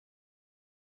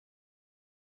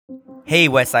Hey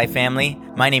Westside family,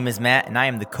 my name is Matt and I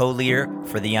am the co-leader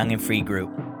for the Young and Free group.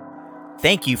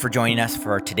 Thank you for joining us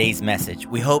for today's message.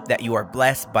 We hope that you are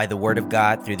blessed by the Word of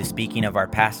God through the speaking of our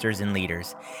pastors and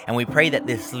leaders, and we pray that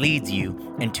this leads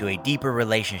you into a deeper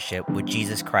relationship with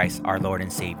Jesus Christ, our Lord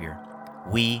and Savior.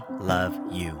 We love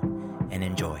you, and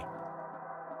enjoy.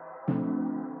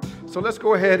 So let's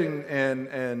go ahead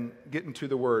and get into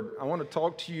the Word. I want to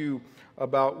talk to you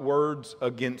about words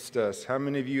against us. How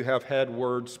many of you have had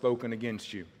words spoken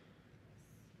against you?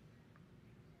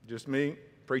 Just me?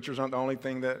 Preachers aren't the only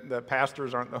thing that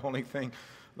pastors aren't the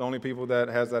only people that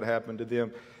has that happen to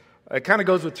them. It kind of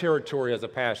goes with territory as a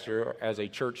pastor, or as a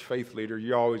church faith leader.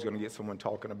 You're always going to get someone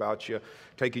talking about you,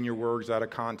 taking your words out of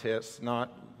context,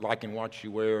 not liking what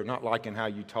you wear, not liking how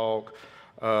you talk,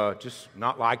 just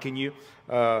not liking you.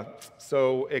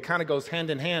 So it kind of goes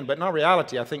hand in hand, but in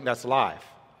reality, I think that's life,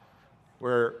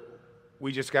 where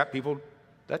we just got people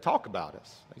that talk about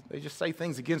us. They just say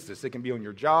things against us. It can be on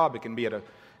your job. It can be at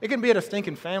a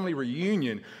stinking family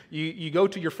reunion. You go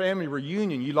to your family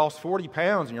reunion, you lost 40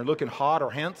 pounds and you're looking hot or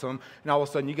handsome, and all of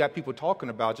a sudden you got people talking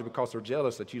about you because they're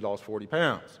jealous that you lost 40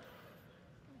 pounds.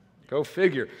 Go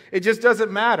figure. It just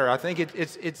doesn't matter. I think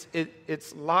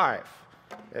it's life.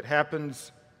 It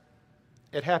happens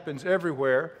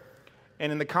everywhere.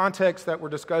 And in the context that we're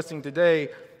discussing today,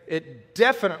 it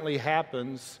definitely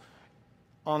happens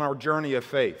on our journey of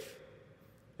faith.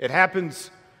 It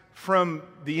happens from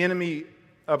the enemy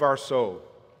of our soul,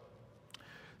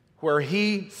 where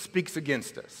he speaks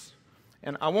against us.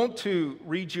 And I want to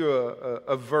read you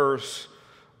a verse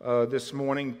this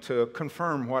morning to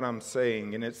confirm what I'm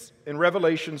saying. And it's in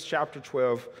Revelations chapter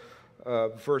 12,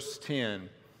 verse 10.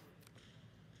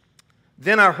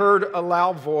 Then I heard a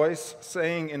loud voice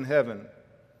saying in heaven,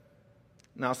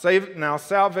 Now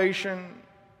salvation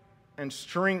and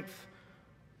strength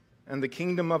and the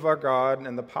kingdom of our God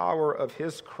and the power of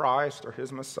his Christ or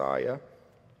his Messiah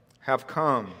have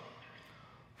come.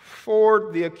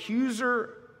 For the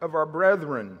accuser of our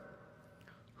brethren,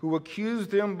 who accused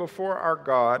them before our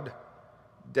God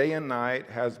day and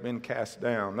night, has been cast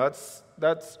down. That's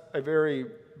a very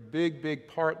big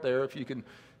part there, if you can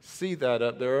see that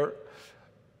up there.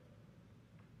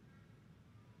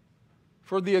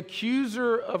 For the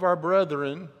accuser of our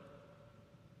brethren,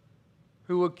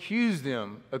 who accused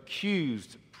them,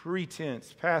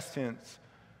 pretense, past tense,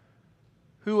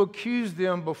 who accused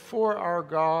them before our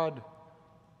God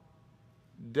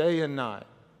day and night.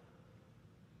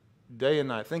 Day and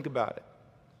night. Think about it.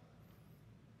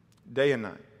 Day and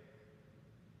night.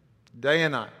 Day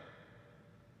and night.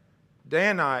 Day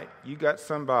and night, you got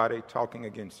somebody talking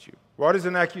against you. What is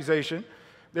an accusation?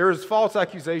 There is false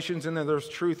accusations and then there's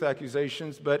truth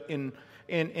accusations, but in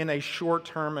a short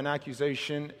term, an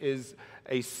accusation is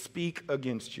a speak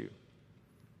against you.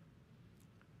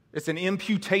 It's an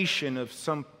imputation of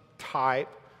some type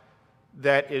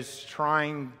that is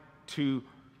trying to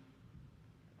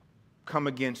come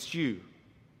against you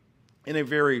in a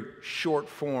very short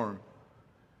form.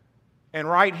 And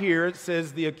right here it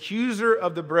says, the accuser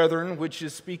of the brethren, which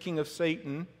is speaking of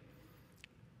Satan,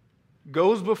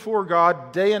 goes before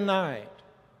God day and night.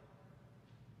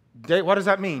 What does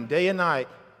that mean? Day and night.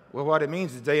 Well, what it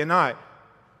means is day and night.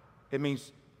 It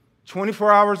means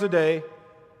 24 hours a day,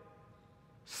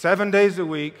 7 days a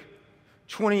week,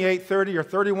 28, 30, or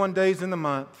 31 days in the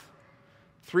month,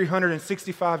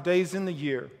 365 days in the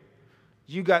year.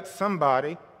 You got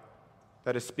somebody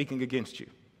that is speaking against you.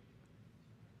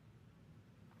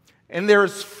 And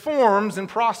there's forms and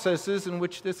processes in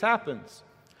which this happens.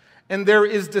 And there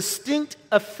is distinct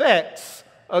effects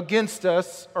against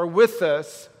us or with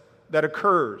us that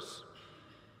occurs.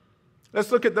 Let's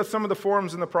look at some of the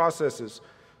forms and the processes.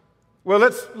 Well,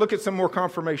 let's look at some more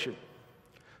confirmation.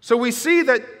 So we see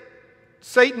that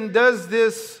Satan does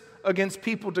this against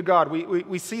people to God.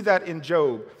 We see that in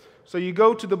Job. So you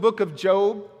go to the book of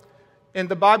Job, and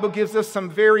the Bible gives us some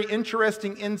very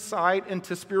interesting insight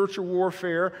into spiritual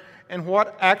warfare and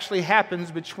what actually happens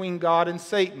between God and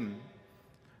Satan.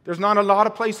 There's not a lot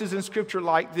of places in Scripture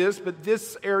like this, but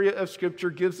this area of Scripture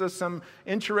gives us some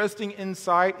interesting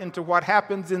insight into what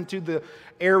happens into the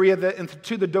area,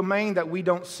 into the domain that we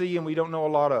don't see and we don't know a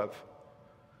lot of.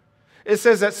 It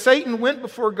says that Satan went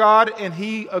before God and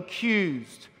he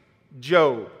accused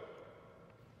Job.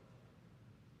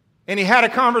 And he had a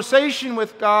conversation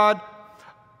with God,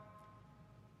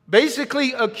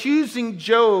 basically accusing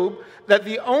Job that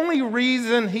the only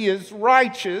reason he is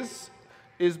righteous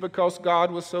is because God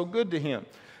was so good to him.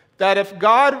 That if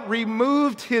God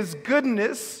removed his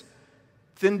goodness,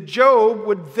 then Job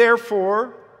would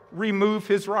therefore remove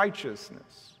his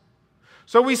righteousness.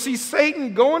 So we see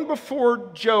Satan going before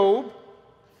Job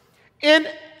in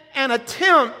an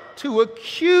attempt to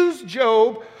accuse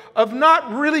Job of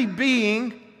not really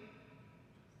being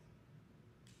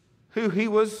who he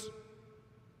was.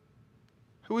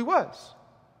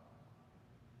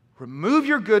 Remove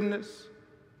your goodness,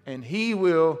 and he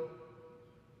will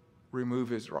remove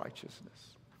his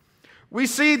righteousness. We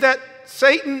see that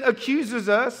Satan accuses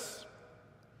us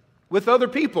with other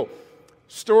people.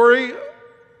 Story,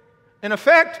 in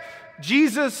effect,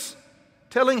 Jesus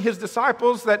telling his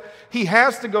disciples that he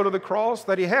has to go to the cross,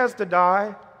 that he has to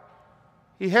die,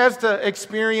 he has to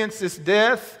experience this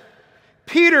death.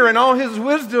 Peter, in all his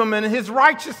wisdom and his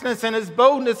righteousness and his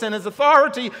boldness and his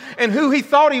authority and who he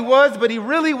thought he was, but he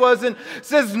really wasn't,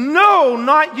 says, "No,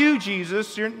 not you,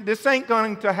 Jesus. This ain't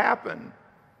going to happen."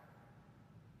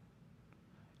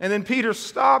 And then Peter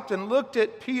stopped and looked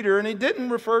at Peter, and he didn't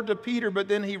refer to Peter, but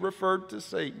then he referred to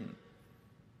Satan.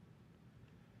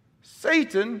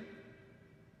 "Satan,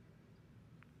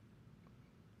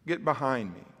 get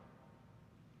behind me."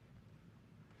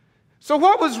 So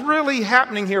what was really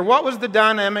happening here? What was the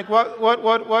dynamic?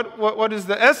 What is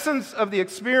the essence of the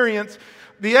experience?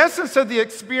 The essence of the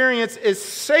experience is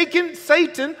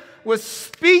Satan was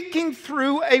speaking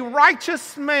through a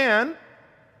righteous man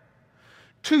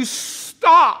to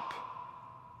stop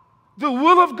the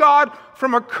will of God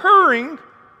from occurring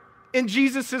in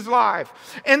Jesus' life.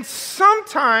 And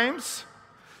sometimes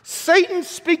Satan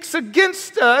speaks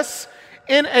against us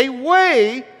in a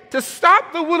way to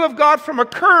stop the will of God from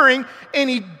occurring, and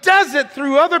he does it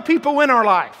through other people in our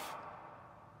life.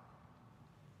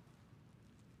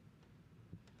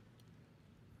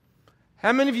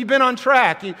 How many of you been on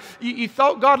track? You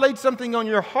thought God laid something on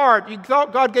your heart. You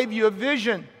thought God gave you a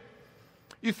vision.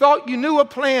 You thought you knew a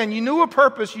plan, you knew a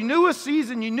purpose, you knew a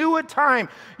season, you knew a time.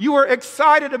 You were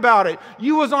excited about it.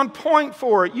 You was on point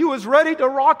for it. You was ready to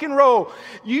rock and roll.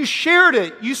 You shared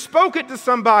it. You spoke it to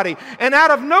somebody. And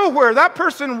out of nowhere, that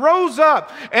person rose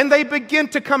up and they began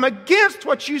to come against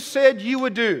what you said you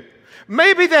would do.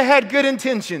 Maybe they had good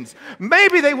intentions.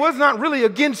 Maybe they was not really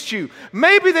against you.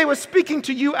 Maybe they were speaking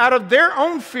to you out of their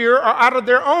own fear or out of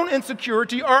their own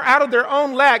insecurity or out of their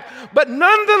own lack. But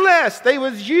nonetheless, they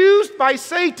was used by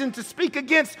Satan to speak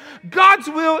against God's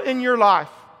will in your life.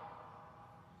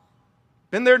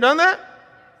 Been there, done that?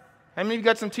 How many of you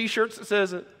got some t-shirts that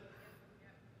says it?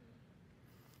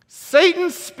 Satan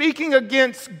speaking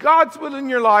against God's will in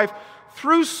your life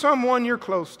through someone you're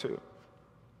close to.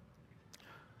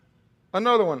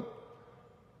 Another one,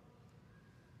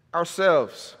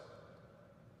 ourselves.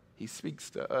 He speaks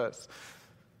to us.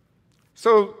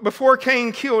 So before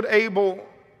Cain killed Abel,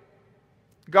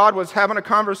 God was having a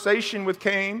conversation with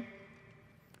Cain.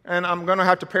 And I'm going to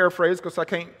have to paraphrase because I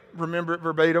can't remember it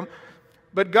verbatim.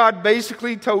 But God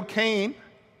basically told Cain,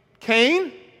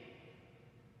 "Cain,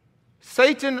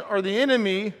 Satan or the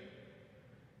enemy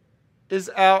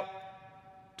is out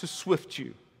to swift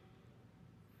you.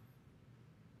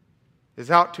 Is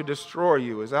out to destroy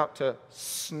you, is out to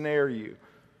snare you."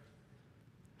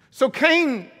 So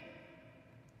Cain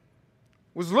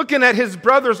was looking at his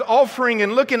brother's offering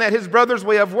and looking at his brother's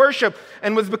way of worship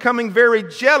and was becoming very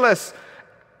jealous.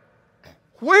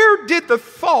 Where did the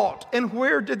thought and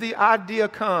where did the idea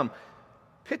come?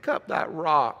 Pick up that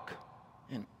rock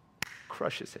and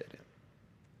crush his head in.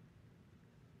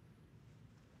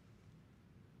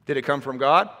 Did it come from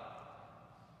God?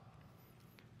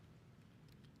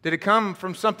 Did it come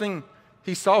from something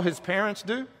he saw his parents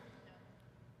do?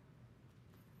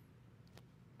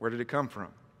 Where did it come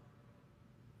from?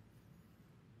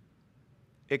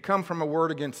 It come from a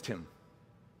word against him.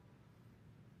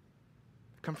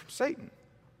 It come from Satan.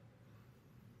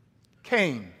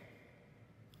 Cain,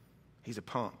 he's a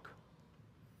punk.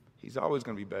 He's always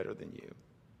going to be better than you.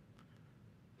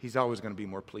 He's always going to be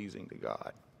more pleasing to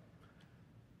God.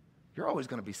 You're always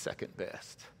going to be second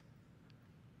best.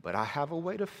 But I have a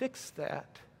way to fix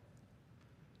that.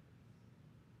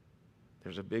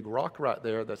 There's a big rock right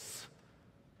there that's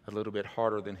a little bit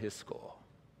harder than his skull.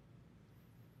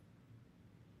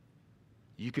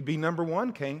 You could be number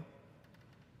one, Cain.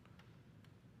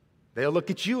 They'll look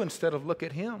at you instead of look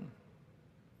at him.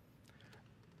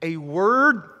 A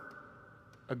word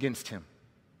against him.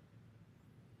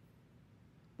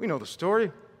 We know the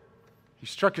story. He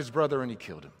struck his brother and he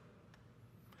killed him.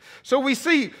 So we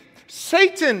see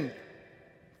Satan,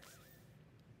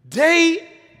 day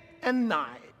and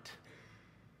night,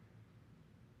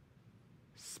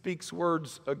 speaks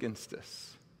words against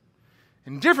us.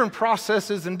 In different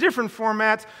processes, in different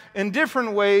formats, in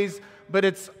different ways, but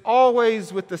it's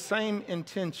always with the same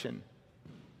intention.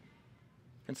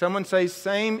 Can someone say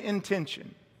same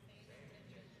intention?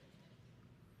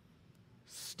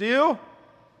 Steal,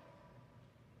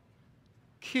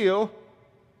 kill,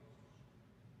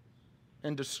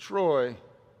 and destroy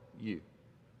you.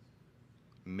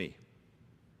 Me.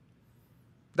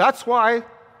 That's why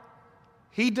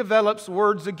he develops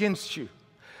words against you.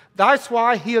 That's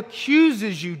why he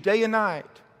accuses you day and night.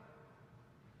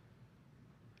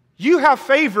 You have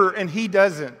favor and he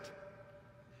doesn't.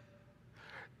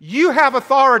 You have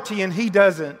authority and he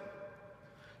doesn't.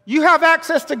 You have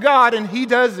access to God and he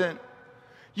doesn't.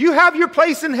 You have your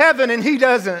place in heaven and he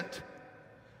doesn't.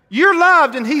 You're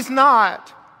loved and he's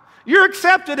not. You're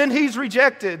accepted and he's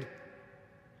rejected.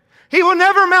 He will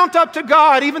never mount up to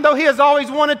God, even though he has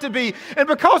always wanted to be. And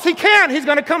because he can't, he's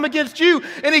going to come against you.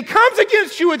 And he comes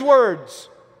against you with words.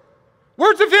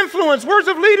 Words of influence, words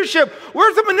of leadership,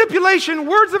 words of manipulation,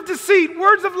 words of deceit,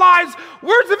 words of lies,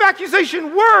 words of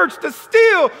accusation, words to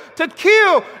steal, to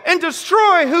kill, and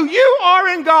destroy who you are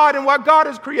in God and what God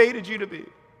has created you to be.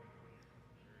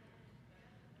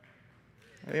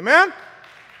 Amen?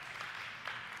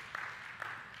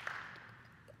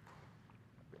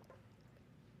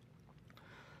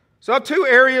 So, two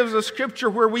areas of Scripture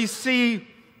where we see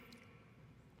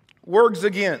words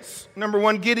against. Number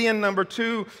one, Gideon. Number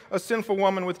two, a sinful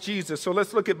woman with Jesus. So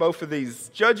let's look at both of these.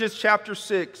 Judges chapter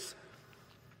 6,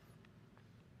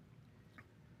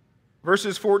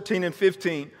 verses 14 and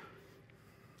 15.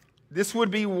 This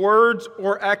would be words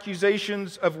or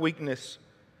accusations of weakness.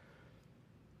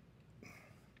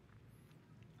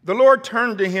 The Lord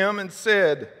turned to him and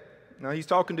said, now he's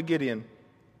talking to Gideon,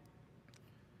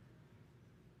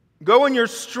 "Go in your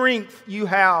strength you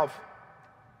have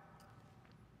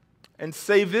and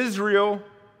save Israel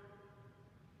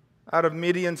out of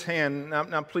Midian's hand."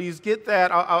 Now please get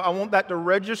that. I want that to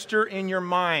register in your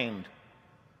mind.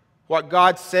 What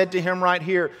God said to him right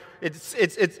here.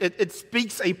 It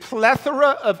speaks a plethora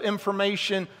of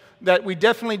information that we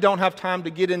definitely don't have time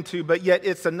to get into, but yet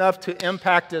it's enough to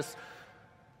impact us.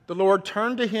 The Lord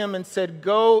turned to him and said,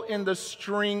 "Go in the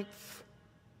strength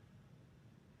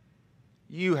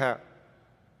you have."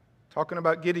 Talking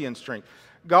about Gideon's strength.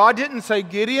 God didn't say,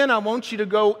 "Gideon, I want you to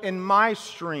go in my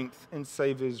strength and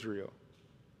save Israel."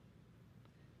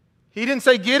 He didn't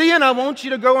say, "Gideon, I want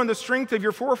you to go in the strength of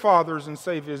your forefathers and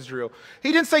save Israel."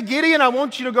 He didn't say, "Gideon, I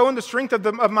want you to go in the strength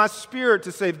of my spirit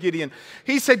to save Gideon."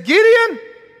 He said, "Gideon,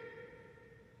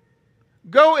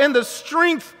 go in the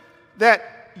strength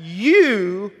that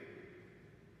you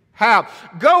have.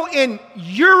 Go in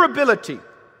your ability.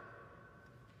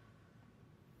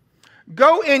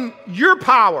 Go in your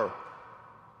power.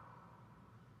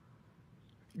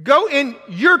 Go in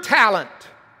your talent.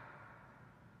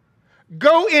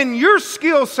 Go in your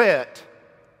skill set.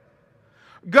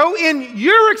 Go in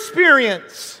your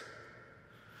experience.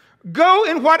 Go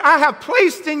in what I have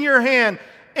placed in your hand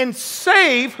and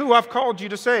save who I've called you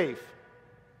to save."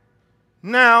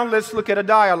 Now, let's look at a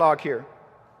dialogue here.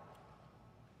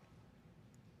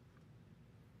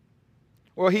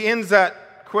 Well, he ends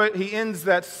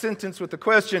that sentence with the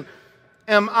question,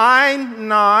 "Am I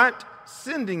not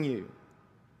sending you?"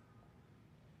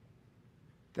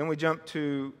 Then we jump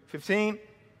to 15.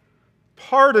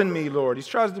 "Pardon me, Lord." He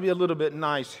tries to be a little bit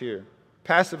nice here.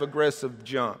 Passive-aggressive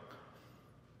junk.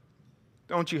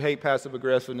 Don't you hate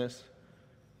passive-aggressiveness?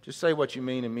 Just say what you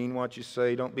mean and mean what you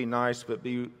say. Don't be nice, but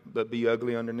be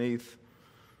ugly underneath.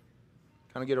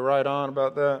 Kind of get a right on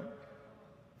about that?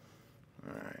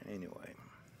 All right, anyway.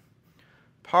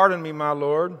 "Pardon me, my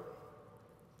Lord."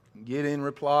 Gideon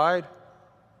replied,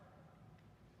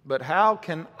 "But how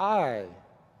can I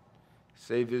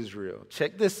save Israel?"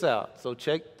 Check this out.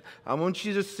 I want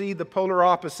you to see the polar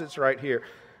opposites right here.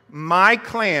 My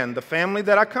clan, the family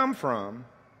that I come from,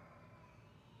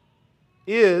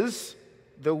 is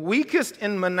the weakest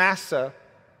in Manasseh,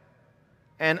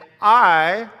 and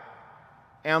I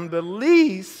am the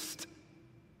least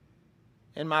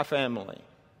in my family.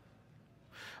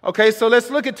 Okay, so let's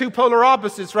look at two polar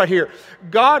opposites right here.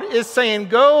 God is saying,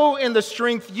 "Go in the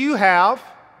strength you have."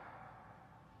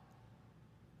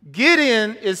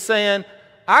 Gideon is saying,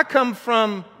 "I come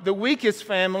from the weakest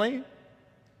family,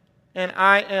 and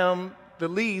I am the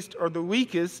least or the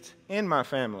weakest in my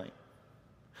family."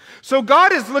 So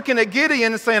God is looking at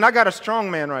Gideon and saying, "I got a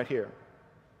strong man right here."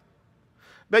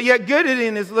 But yet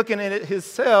Gideon is looking at it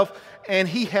himself, and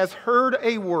he has heard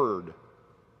a word.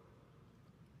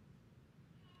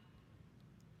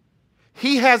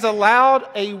 He has allowed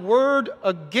a word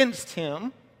against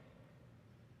him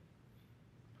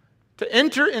to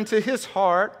enter into his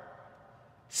heart,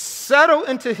 settle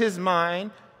into his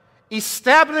mind,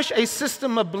 establish a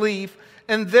system of belief,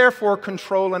 and therefore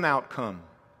control an outcome.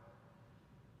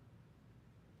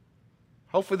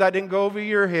 Hopefully that didn't go over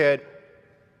your head.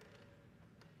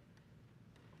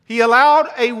 He allowed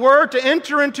a word to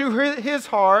enter into his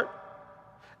heart,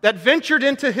 that ventured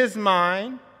into his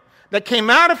mind, that came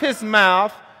out of his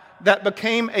mouth, that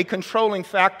became a controlling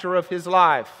factor of his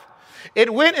life.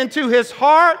 It went into his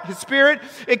heart, his spirit,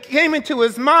 it came into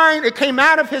his mind, it came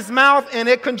out of his mouth, and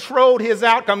it controlled his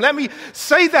outcome. Let me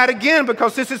say that again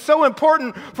because this is so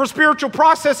important for spiritual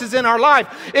processes in our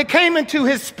life. It came into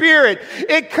his spirit,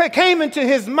 it came into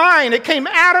his mind, it came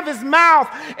out of his mouth,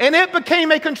 and it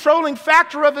became a controlling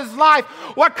factor of his life.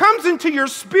 What comes into your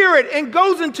spirit and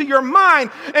goes into your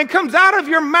mind and comes out of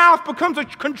your mouth becomes a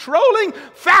controlling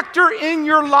factor in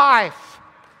your life.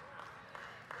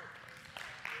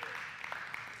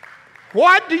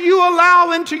 What do you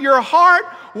allow into your heart?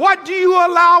 What do you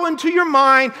allow into your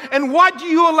mind? And what do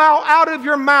you allow out of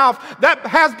your mouth that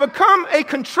has become a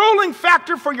controlling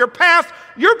factor for your past,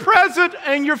 your present,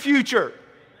 and your future?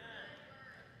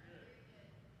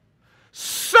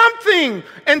 Something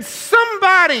and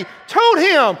somebody told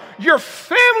him, your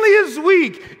family is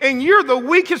weak, and you're the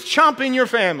weakest chump in your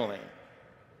family.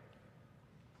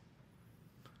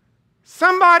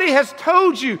 Somebody has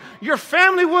told you your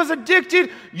family was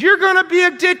addicted, you're going to be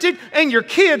addicted, and your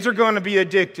kids are going to be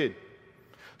addicted.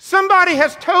 Somebody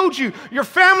has told you your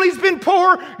family's been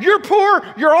poor,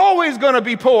 you're always going to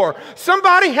be poor.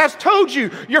 Somebody has told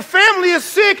you your family is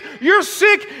sick,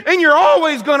 and you're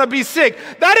always going to be sick.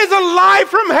 That is a lie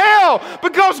from hell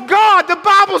because God, the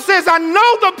Bible says, I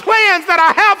know the plans that I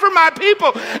have for my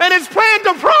people, and it's plans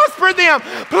to prosper them,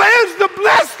 plans to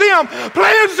bless them,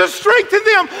 plans to strengthen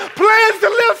them, plans to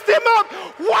lift them up.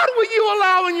 What will you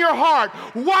allow in your heart?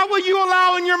 What will you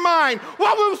allow in your mind?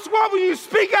 What will you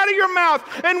speak out of your mouth?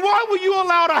 And what will you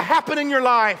allow to happen in your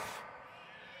life?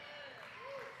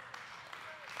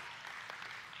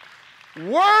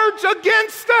 Words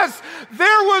against us.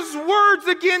 There was words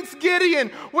against Gideon.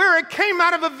 Where it came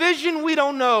out of a vision, we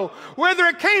don't know. Whether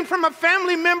it came from a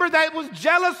family member that was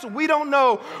jealous, we don't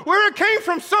know. Where it came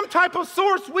from some type of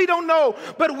source, we don't know.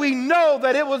 But we know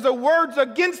that it was a words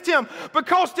against him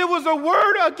because it was a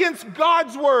word against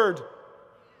God's word.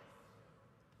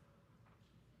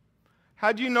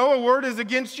 How do you know a word is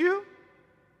against you?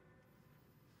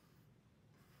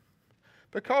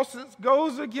 Because it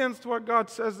goes against what God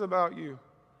says about you.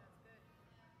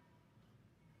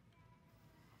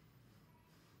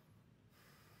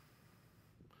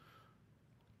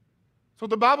 So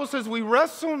the Bible says we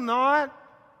wrestle not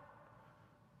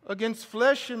against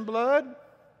flesh and blood,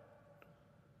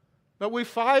 but we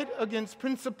fight against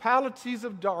principalities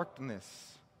of darkness.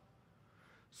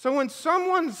 So when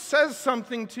someone says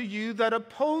something to you that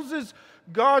opposes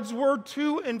God's word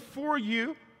to and for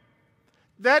you,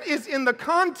 that is in the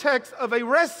context of a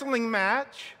wrestling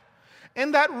match,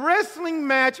 and that wrestling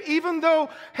match, even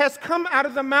though has come out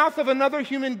of the mouth of another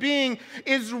human being,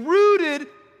 is rooted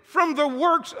from the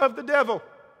works of the devil.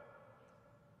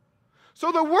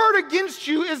 So the word against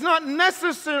you is not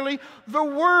necessarily the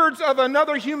words of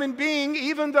another human being,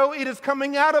 even though it is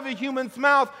coming out of a human's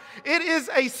mouth. It is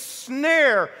a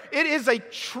snare. It is a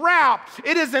trap.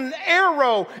 It is an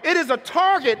arrow. It is a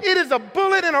target. It is a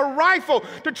bullet and a rifle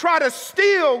to try to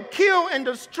steal, kill, and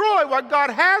destroy what God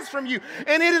has from you.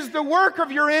 And it is the work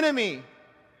of your enemy.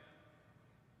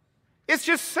 It's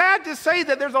just sad to say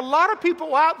that there's a lot of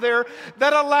people out there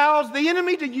that allows the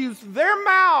enemy to use their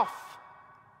mouth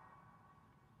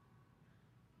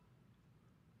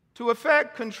to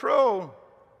affect, control,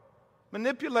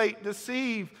 manipulate,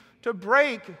 deceive, to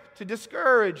break, to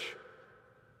discourage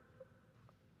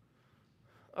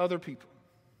other people.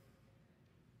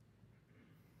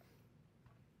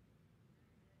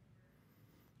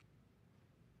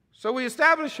 So we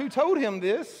establish who told him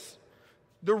this.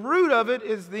 The root of it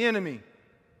is the enemy.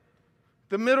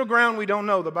 The middle ground we don't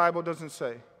know. The Bible doesn't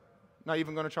say. Not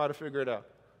even going to try to figure it out.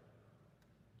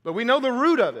 But we know the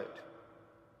root of it.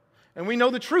 And we know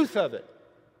the truth of it.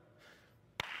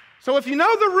 So if you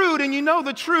know the root and you know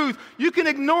the truth, you can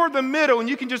ignore the middle and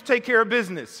you can just take care of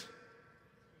business.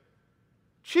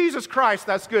 Jesus Christ,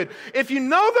 that's good. If you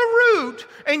know the root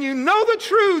and you know the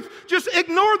truth, just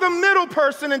ignore the middle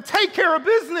person and take care of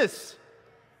business.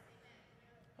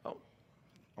 Oh,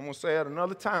 I'm going to say it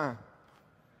another time.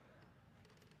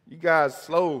 You guys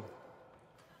slow.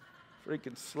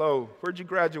 Freaking slow. Where'd you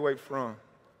graduate from?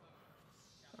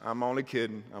 I'm only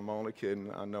kidding.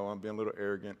 I know I'm being a little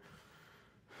arrogant.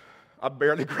 I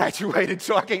barely graduated,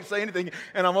 so I can't say anything,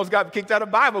 and I almost got kicked out of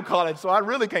Bible college, so I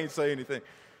really can't say anything.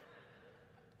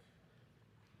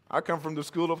 I come from the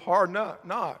school of hard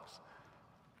knocks.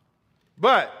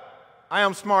 But I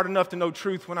am smart enough to know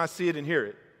truth when I see it and hear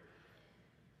it.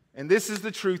 And this is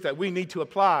the truth that we need to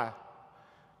apply.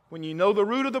 When you know the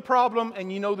root of the problem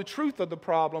and you know the truth of the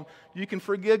problem, you can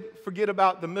forget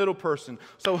about the middle person.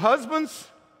 So husbands,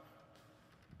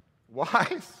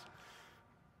 wives,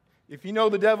 if you know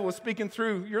the devil is speaking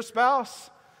through your spouse,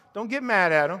 don't get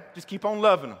mad at him. Just keep on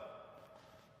loving him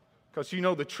because you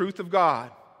know the truth of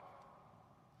God.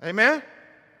 Amen?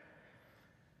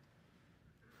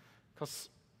 Because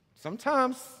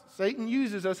sometimes Satan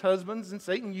uses us husbands and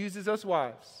Satan uses us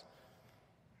wives.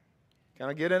 Can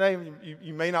I get an amen?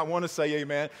 You may not want to say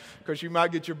amen because you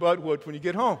might get your butt whooped when you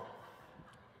get home.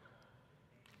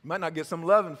 You might not get some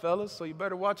loving, fellas, so you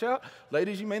better watch out.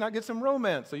 Ladies, you may not get some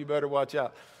romance, so you better watch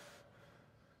out.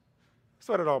 That's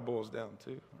what it all boils down to.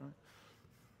 Right?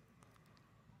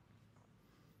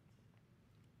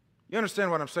 You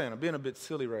understand what I'm saying? I'm being a bit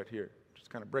silly right here.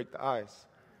 Just kind of break the ice.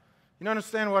 You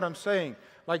understand what I'm saying?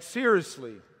 Like,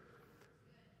 seriously,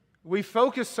 we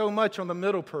focus so much on the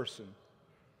middle person.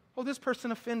 Oh, this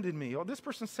person offended me, or this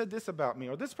person said this about me,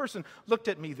 or this person looked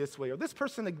at me this way, or this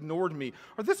person ignored me,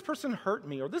 or this person hurt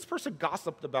me, or this person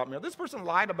gossiped about me, or this person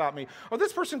lied about me, or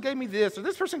this person gave me this, or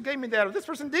this person gave me that, or this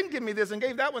person didn't give me this and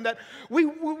gave that one that. We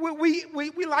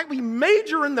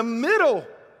major in the middle.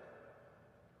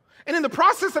 And in the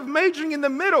process of majoring in the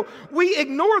middle, we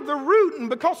ignore the root, and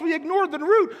because we ignore the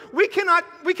root, we cannot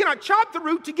chop the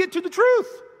root to get to the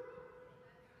truth.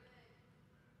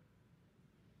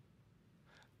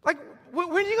 Like, when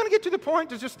are you going to get to the point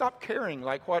to just stop caring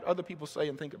like what other people say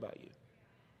and think about you?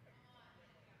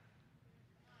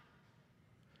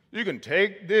 You can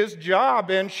take this job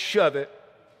and shove it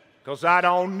because I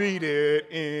don't need it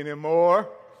anymore.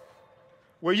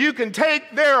 Well, you can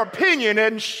take their opinion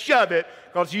and shove it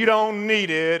because you don't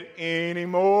need it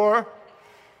anymore.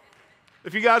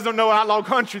 If you guys don't know Outlaw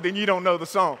Country, then you don't know the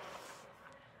song.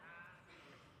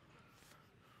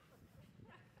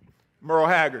 Merle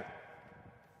Haggard.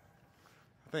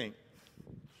 I think.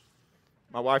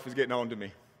 My wife is getting on to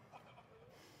me.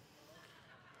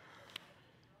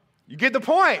 You get the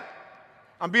point.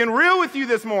 I'm being real with you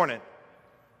this morning.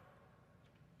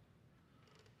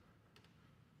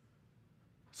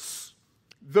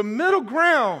 The middle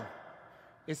ground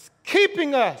is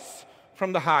keeping us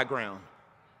from the high ground.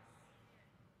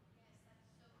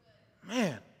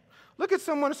 Man, look at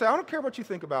someone and say, I don't care what you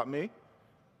think about me.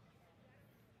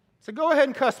 Say, go ahead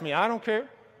and cuss me. I don't care.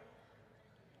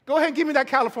 Go ahead and give me that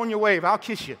California wave. I'll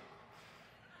kiss you.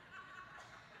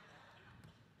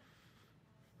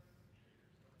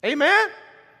 Amen?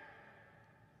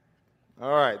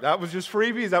 All right, that was just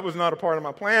freebies. That was not a part of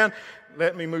my plan.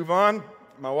 Let me move on.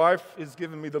 My wife is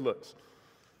giving me the looks.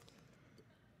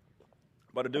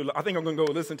 But I think I'm going to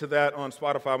go listen to that on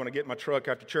Spotify when I get in my truck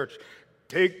after church.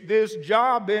 Take this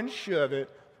job and shove it,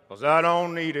 because I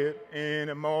don't need it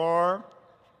anymore.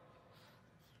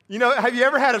 You know, have you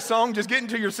ever had a song just get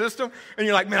into your system, and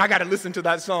you're like, man, I got to listen to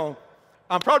that song.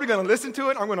 I'm probably going to listen to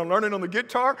it. I'm going to learn it on the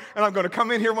guitar, and I'm going to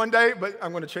come in here one day, but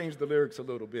I'm going to change the lyrics a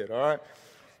little bit, all right?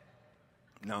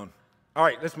 No. All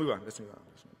right, let's move on.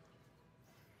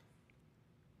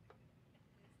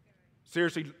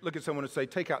 Seriously, look at someone and say,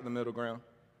 take out the middle ground.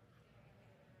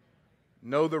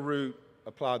 Know the root,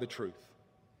 apply the truth.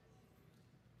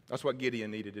 That's what Gideon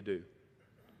needed to do.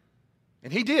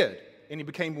 And he did. And he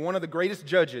became one of the greatest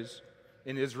judges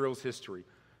in Israel's history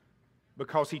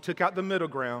because he took out the middle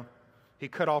ground, he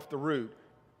cut off the root,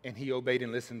 and he obeyed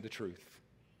and listened to the truth.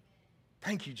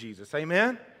 Thank you, Jesus.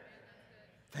 Amen?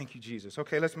 Thank you, Jesus.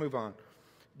 Okay, let's move on.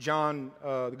 John,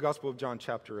 the Gospel of John,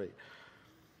 chapter 8.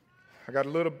 I got a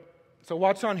little. So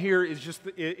what's on here is just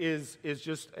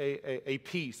a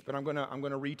piece, but I'm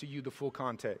gonna read to you the full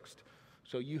context.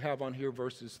 So you have on here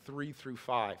verses 3 through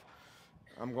 5.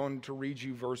 I'm going to read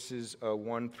you verses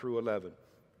 1 through 11.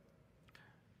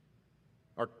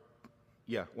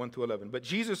 1 through 11. But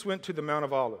Jesus went to the Mount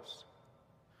of Olives.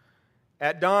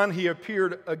 At dawn, he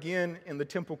appeared again in the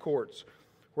temple courts,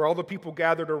 where all the people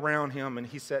gathered around him, and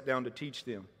he sat down to teach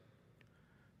them.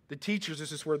 The teachers,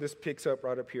 this is where this picks up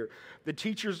right up here. The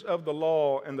teachers of the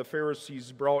law and the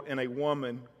Pharisees brought in a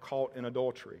woman caught in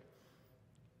adultery.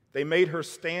 They made her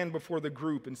stand before the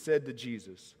group and said to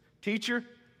Jesus, "Teacher,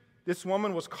 this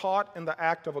woman was caught in the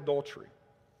act of adultery.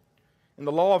 In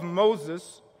the law,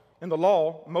 Moses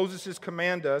has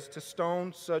commanded us to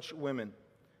stone such women.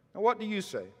 Now what do you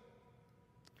say?"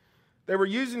 They were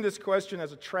using this question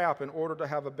as a trap in order to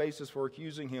have a basis for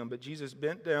accusing him, but Jesus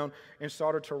bent down and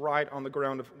started to write on the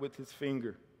ground with his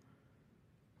finger.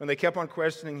 When they kept on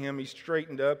questioning him, he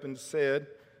straightened up and said,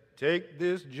 "Take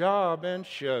this job and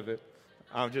shove it."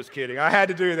 I'm just kidding. I had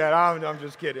to do that. I'm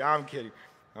just kidding. I'm kidding.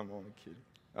 I'm only kidding.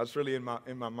 That's really in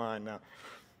my mind now.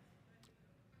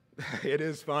 It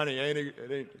is funny, ain't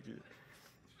it?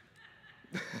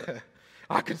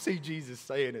 I could see Jesus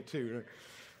saying it too.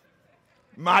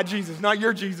 My Jesus, not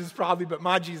your Jesus probably, but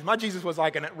my Jesus. My Jesus was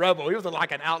like a rebel. He was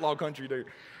like an outlaw country dude.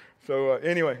 So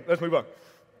anyway, let's move on.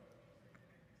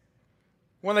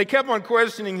 When they kept on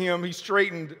questioning him, he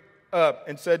straightened up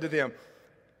and said to them,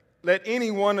 "Let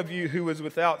any one of you who is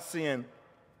without sin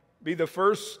be the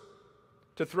first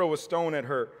to throw a stone at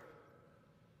her."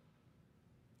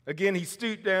 Again, he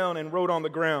stooped down and wrote on the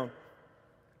ground.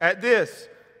 At this,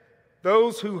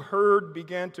 those who heard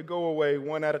began to go away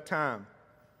one at a time,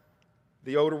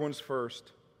 the older ones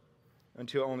first,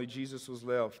 until only Jesus was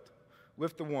left,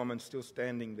 with the woman still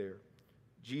standing there.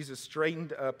 Jesus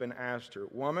straightened up and asked her,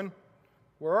 "Woman,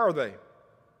 where are they?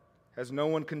 Has no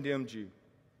one condemned you?"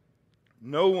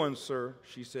 "No one, sir,"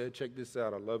 she said. Check this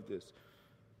out. I love this.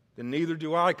 "Then neither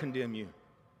do I condemn you,"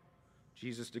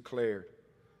 Jesus declared.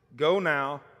 "Go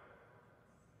now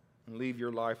and leave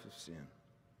your life of sin."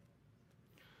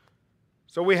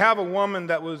 So we have a woman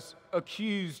that was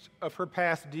accused of her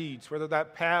past deeds. Whether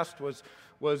that past was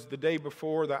the day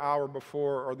before, the hour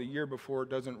before, or the year before, it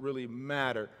doesn't really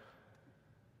matter.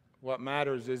 What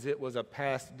matters is it was a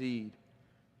past deed.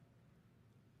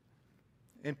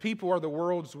 And people are the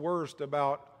world's worst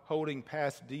about holding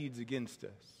past deeds against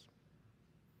us.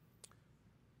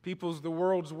 People's the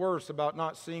world's worst about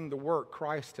not seeing the work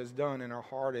Christ has done in our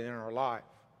heart and in our life.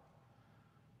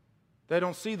 They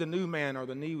don't see the new man or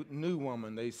the new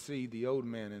woman. They see the old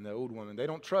man and the old woman. They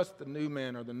don't trust the new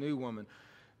man or the new woman.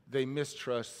 They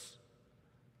mistrust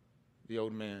the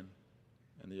old man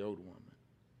and the old woman.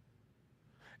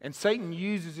 And Satan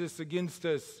uses this against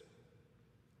us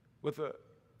with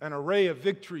an array of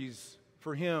victories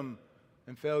for him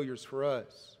and failures for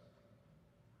us,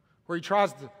 where he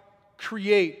tries to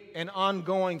create an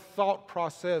ongoing thought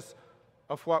process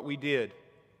of what we did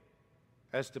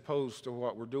as opposed to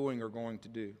what we're doing or going to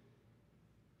do.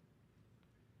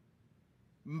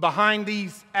 Behind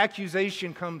these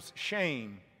accusations comes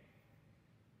shame,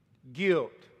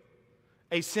 guilt,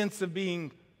 a sense of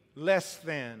being less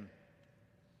than.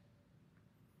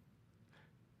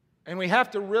 And we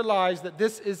have to realize that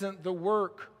this isn't the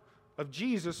work of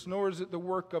Jesus, nor is it the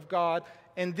work of God,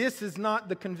 and this is not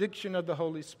the conviction of the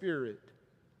Holy Spirit.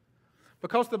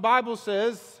 Because the Bible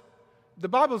is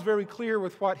very clear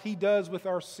with what He does with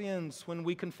our sins when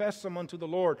we confess them unto the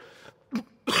Lord.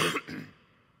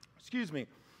 Excuse me.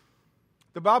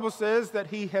 The Bible says that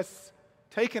He has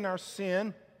taken our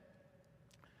sin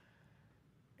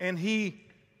and He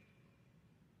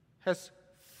has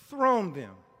thrown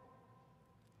them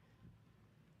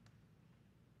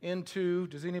into,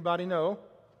 does anybody know?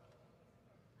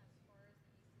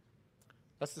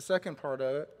 That's the second part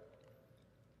of it.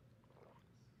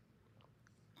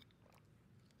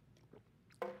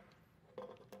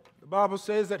 The Bible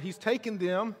says that He's taken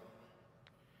them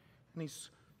and He's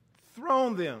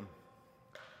thrown them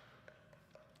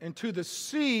into the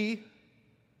sea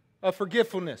of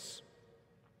forgetfulness.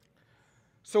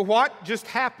 So what just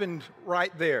happened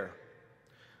right there?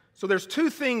 So there's two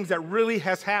things that really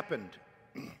has happened.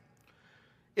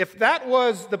 If that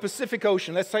was the Pacific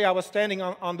Ocean, let's say I was standing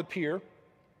on the pier,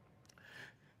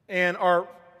 and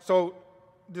so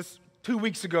this 2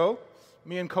 weeks ago,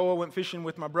 me and Koa went fishing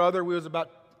with my brother. We was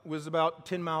about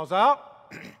 10 miles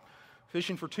out,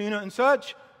 fishing for tuna and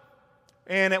such.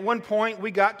 And at one point,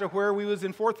 we got to where we was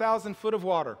in 4,000 foot of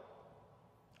water,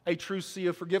 a true sea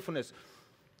of forgetfulness.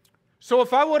 So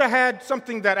if I would have had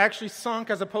something that actually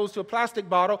sunk as opposed to a plastic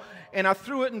bottle, and I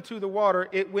threw it into the water,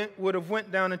 it would have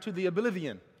went down into the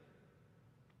oblivion.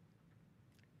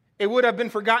 It would have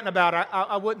been forgotten about.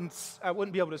 I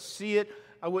wouldn't be able to see it.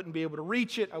 I wouldn't be able to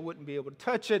reach it. I wouldn't be able to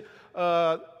touch it.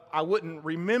 I wouldn't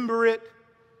remember it.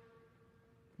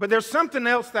 But there's something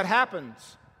else that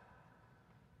happens.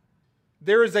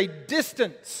 There is a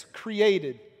distance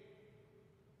created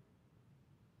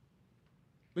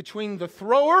between the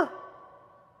thrower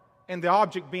and the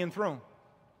object being thrown.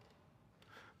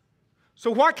 So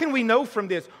what can we know from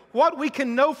this? What we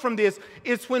can know from this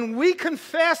is when we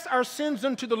confess our sins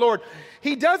unto the Lord,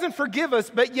 He doesn't forgive us,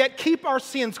 but yet keep our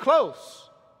sins close.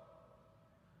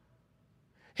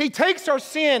 He takes our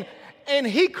sin and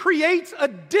He creates a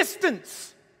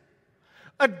distance,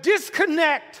 a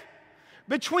disconnect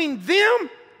between them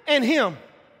and Him.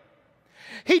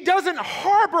 He doesn't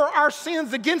harbor our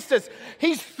sins against us.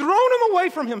 He's thrown them away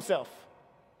from Himself.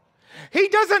 He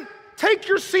doesn't take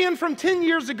your sin from 10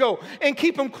 years ago and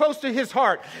keep them close to His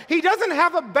heart. He doesn't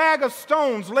have a bag of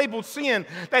stones labeled sin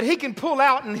that He can pull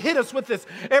out and hit us with this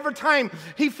every time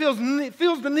He feels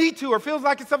the need to or feels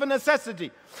like it's of a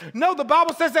necessity. No, the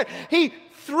Bible says that He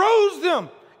throws them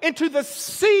into the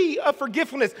sea of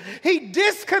forgetfulness. He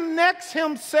disconnects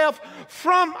himself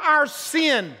from our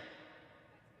sin.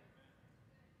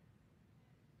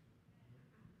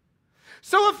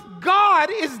 So if God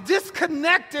is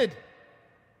disconnected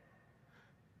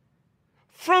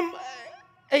from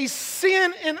a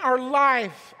sin in our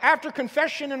life after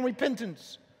confession and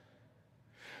repentance,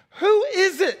 who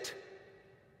is it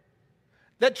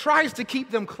that tries to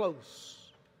keep them close?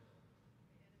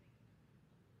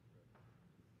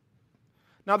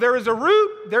 Now, there is a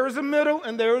root, there is a middle,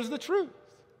 and there is the truth.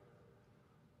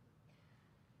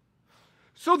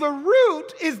 So the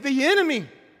root is the enemy.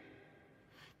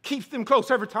 Keeps them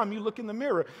close every time you look in the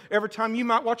mirror, every time you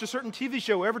might watch a certain TV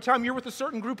show, every time you're with a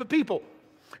certain group of people,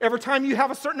 every time you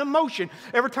have a certain emotion,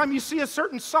 every time you see a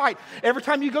certain sight, every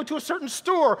time you go to a certain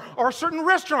store or a certain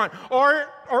restaurant or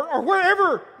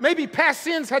wherever maybe past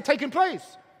sins had taken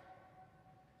place.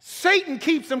 Satan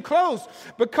keeps them close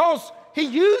because he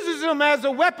uses them as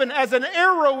a weapon, as an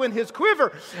arrow in his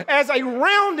quiver, as a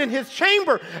round in his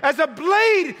chamber, as a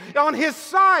blade on his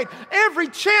side. Every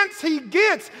chance he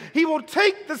gets, he will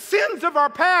take the sins of our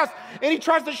past and he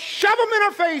tries to shove them in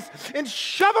our face and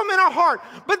shove them in our heart.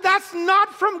 But that's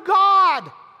not from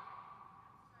God.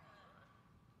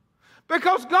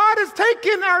 Because God has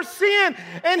taken our sin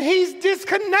and he's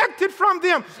disconnected from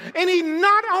them. And he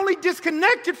not only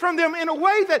disconnected from them in a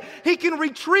way that he can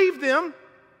retrieve them.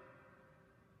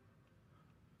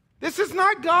 This is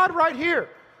not God right here.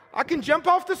 I can jump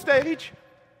off the stage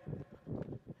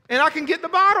and I can get the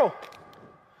bottle.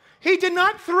 He did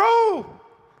not throw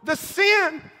the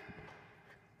sin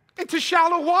into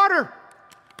shallow water.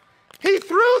 He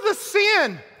threw the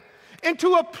sin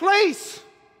into a place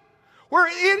where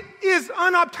it is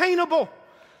unobtainable.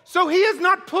 So he is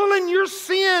not pulling your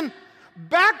sin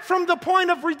back from the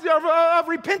point of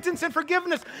repentance and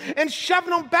forgiveness and shoving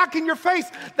them back in your face.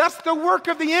 That's the work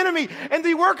of the enemy. And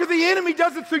the work of the enemy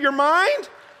does it through your mind.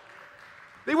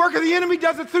 The work of the enemy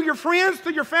does it through your friends,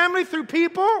 through your family, through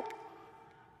people.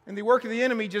 And the work of the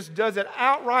enemy just does it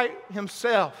outright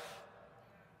himself.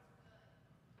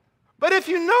 But if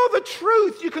you know the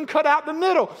truth, you can cut out the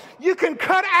middle. You can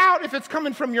cut out if it's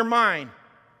coming from your mind.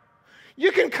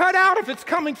 You can cut out if it's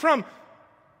coming from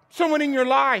someone in your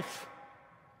life.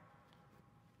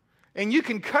 And you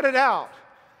can cut it out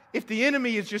if the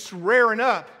enemy is just rearing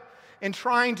up and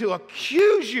trying to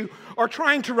accuse you or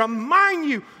trying to remind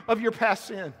you of your past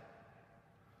sin.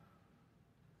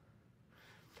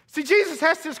 See, Jesus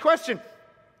asked this question.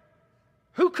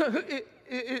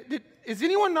 Is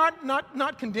anyone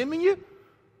not condemning you?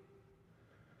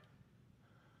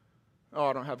 Oh,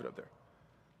 I don't have it up there.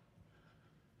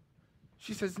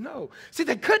 She says, no. See,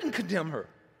 they couldn't condemn her.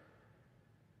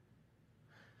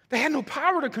 They had no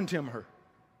power to condemn her.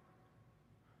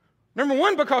 Number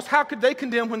one, because how could they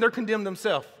condemn when they're condemned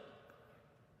themselves?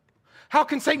 How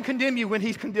can Satan condemn you when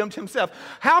he's condemned himself?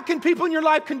 How can people in your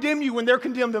life condemn you when they're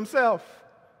condemned themselves?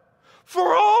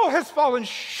 For all has fallen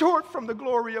short from the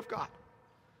glory of God.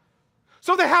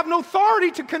 So they have no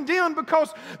authority to condemn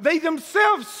because they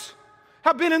themselves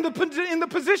have been in the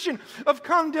position of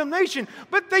condemnation.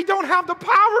 But they don't have the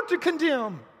power to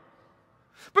condemn.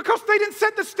 Because they didn't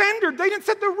set the standard. They didn't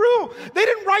set the rule. They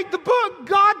didn't write the book.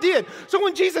 God did. So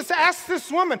when Jesus asked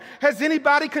this woman, has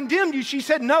anybody condemned you? She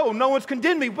said, no one's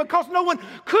condemned me, because no one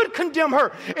could condemn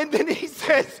her. And then he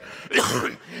says,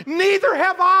 neither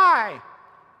have I.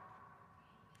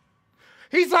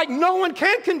 He's like, no one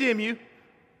can condemn you,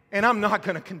 and I'm not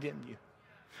going to condemn you.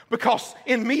 Because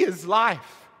in me is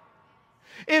life.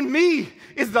 In me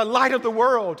is the light of the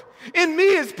world. In me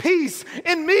is peace.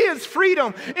 In me is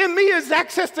freedom. In me is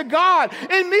access to God.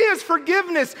 In me is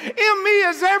forgiveness. In me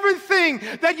is everything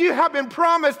that you have been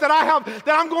promised, that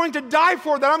I'm going to die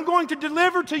for, that I'm going to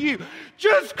deliver to you.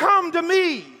 Just come to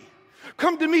me.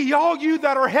 Come to me, all you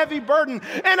that are heavy burdened,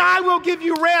 and I will give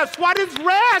you rest. What is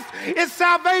rest? It's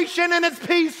salvation and it's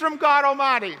peace from God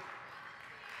Almighty.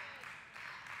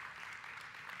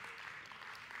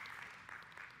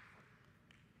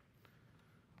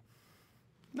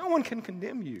 No one can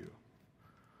condemn you.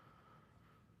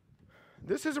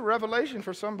 This is a revelation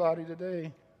for somebody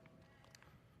today.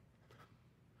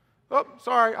 Oh,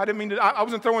 sorry, I didn't mean to. I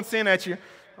wasn't throwing sin at you.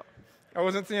 I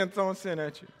wasn't throwing sin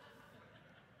at you.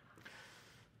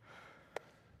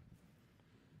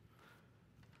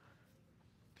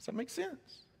 Does that make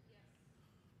sense?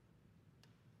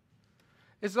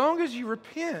 As long as you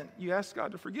repent, you ask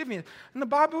God to forgive you. And the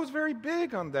Bible is very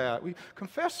big on that. We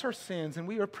confess our sins and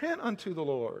we repent unto the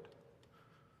Lord.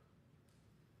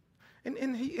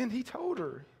 And he told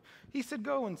her, he said,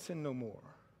 go and sin no more.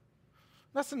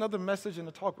 That's another message and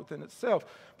a talk within itself.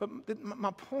 But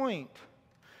my point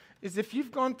is if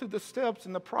you've gone through the steps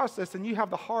and the process and you have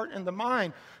the heart and the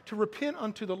mind to repent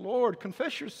unto the Lord,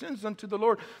 confess your sins unto the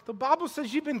Lord. The Bible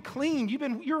says you've been clean.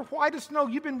 You're white as snow.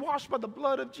 You've been washed by the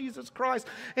blood of Jesus Christ.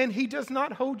 And He does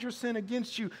not hold your sin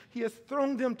against you. He has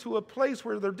thrown them to a place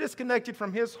where they're disconnected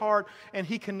from His heart and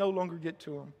He can no longer get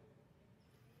to them.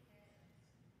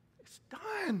 It's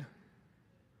done.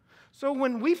 So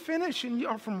when we finish,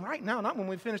 or from right now, not when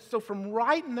we finish, so from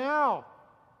right now,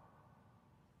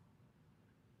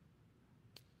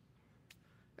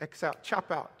 X out,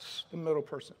 chop out the middle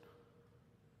person.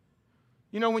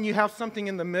 You know, when you have something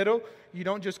in the middle, you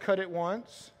don't just cut it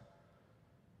once,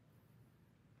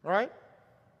 right?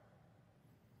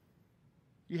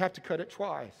 You have to cut it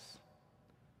twice.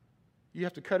 You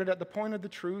have to cut it at the point of the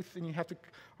truth, and you have to,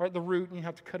 or at the root, and you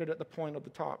have to cut it at the point of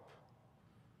the top.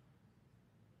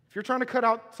 If you're trying to cut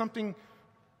out something,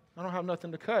 I don't have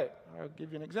nothing to cut. I'll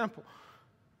give you an example.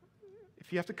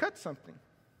 If you have to cut something,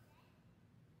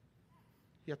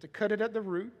 you have to cut it at the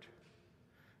root,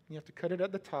 you have to cut it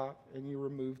at the top, and you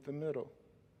remove the middle.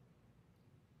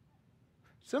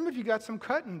 Some of you got some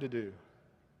cutting to do.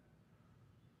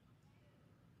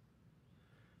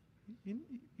 You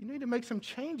need to make some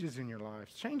changes in your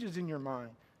lives, changes in your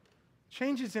mind,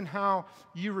 changes in how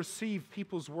you receive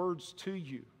people's words to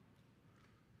you,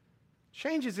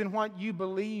 changes in what you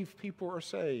believe people are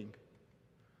saying.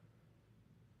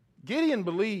 Gideon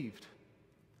believed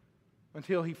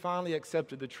until he finally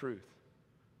accepted the truth.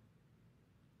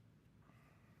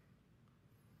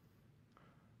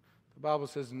 The Bible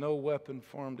says, no weapon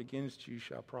formed against you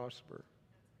shall prosper.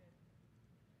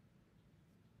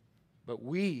 But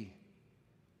we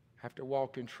have to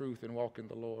walk in truth and walk in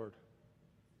the Lord.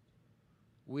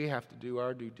 We have to do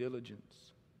our due diligence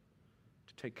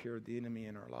to take care of the enemy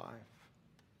in our life.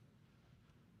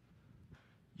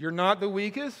 You're not the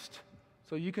weakest,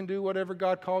 so you can do whatever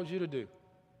God calls you to do.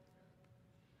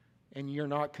 And you're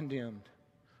not condemned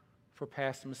for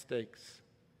past mistakes,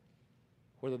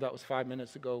 whether that was 5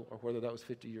 minutes ago or whether that was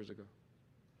 50 years ago.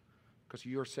 Because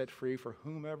you're set free, for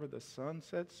whomever the Son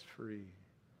sets free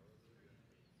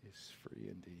is free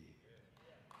indeed.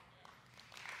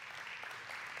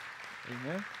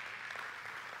 Amen?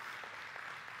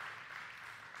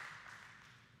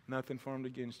 Nothing formed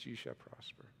against you shall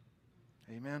prosper.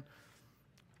 Amen?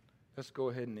 Let's go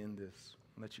ahead and end this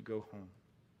and let you go home.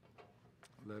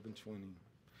 11:20.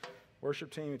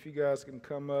 Worship team, if you guys can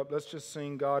come up, let's just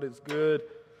sing God is Good.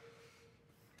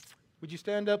 Would you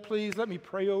stand up, please? Let me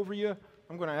pray over you.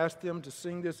 I'm going to ask them to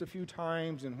sing this a few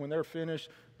times, and when they're finished,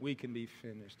 we can be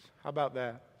finished. How about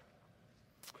that?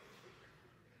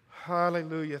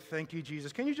 Hallelujah. Thank you,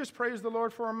 Jesus. Can you just praise the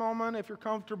Lord for a moment if you're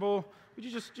comfortable? Would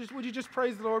you just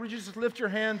praise the Lord? Would you just lift your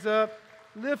hands up?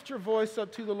 Lift your voice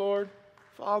up to the Lord.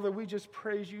 Father, we just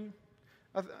praise you.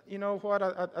 You know what?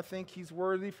 I think He's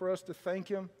worthy for us to thank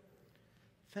Him.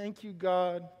 Thank you,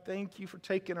 God. Thank you for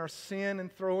taking our sin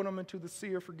and throwing them into the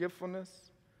sea of forgetfulness.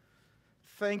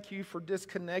 Thank you for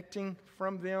disconnecting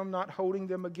from them, not holding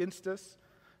them against us,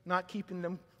 not keeping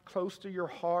them close to your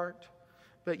heart,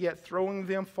 but yet throwing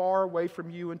them far away from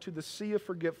you into the sea of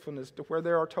forgetfulness to where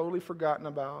they are totally forgotten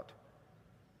about.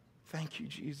 Thank you,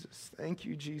 Jesus. Thank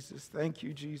you, Jesus. Thank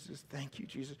you, Jesus. Thank you,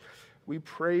 Jesus. We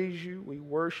praise you, we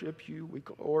worship you, we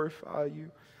glorify you.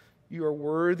 You are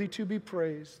worthy to be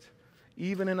praised.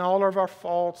 Even in all of our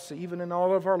faults, even in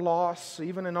all of our loss,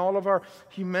 even in all of our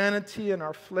humanity and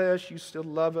our flesh, you still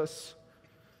love us.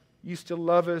 You still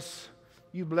love us.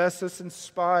 You bless us in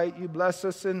spite. You bless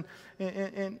us in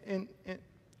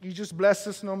you just bless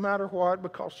us no matter what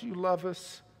because you love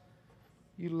us.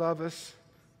 You love us.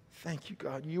 Thank you,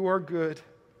 God. You are good.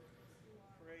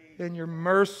 And your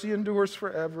mercy endures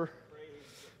forever.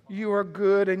 You are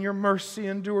good and your mercy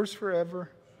endures forever.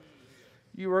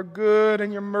 You are good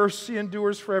and your mercy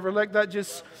endures forever. Let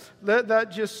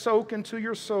that just soak into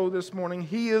your soul this morning.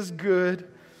 He is good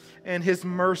and His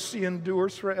mercy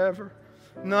endures forever.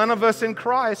 None of us in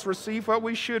Christ receive what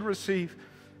we should receive.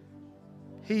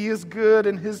 He is good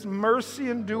and His mercy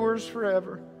endures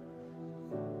forever.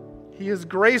 He has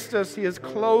graced us. He has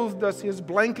clothed us. He has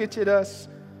blanketed us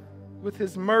with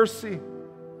His mercy,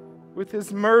 with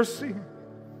His mercy,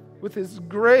 with His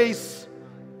grace,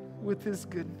 with His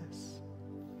goodness.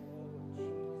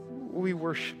 We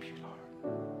worship you,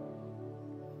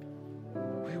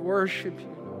 Lord. We worship you,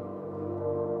 Lord.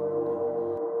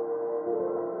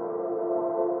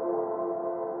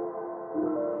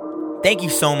 Thank you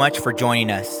so much for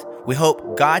joining us. We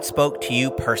hope God spoke to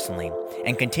you personally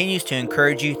and continues to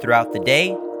encourage you throughout the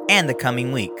day and the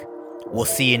coming week. We'll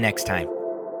see you next time.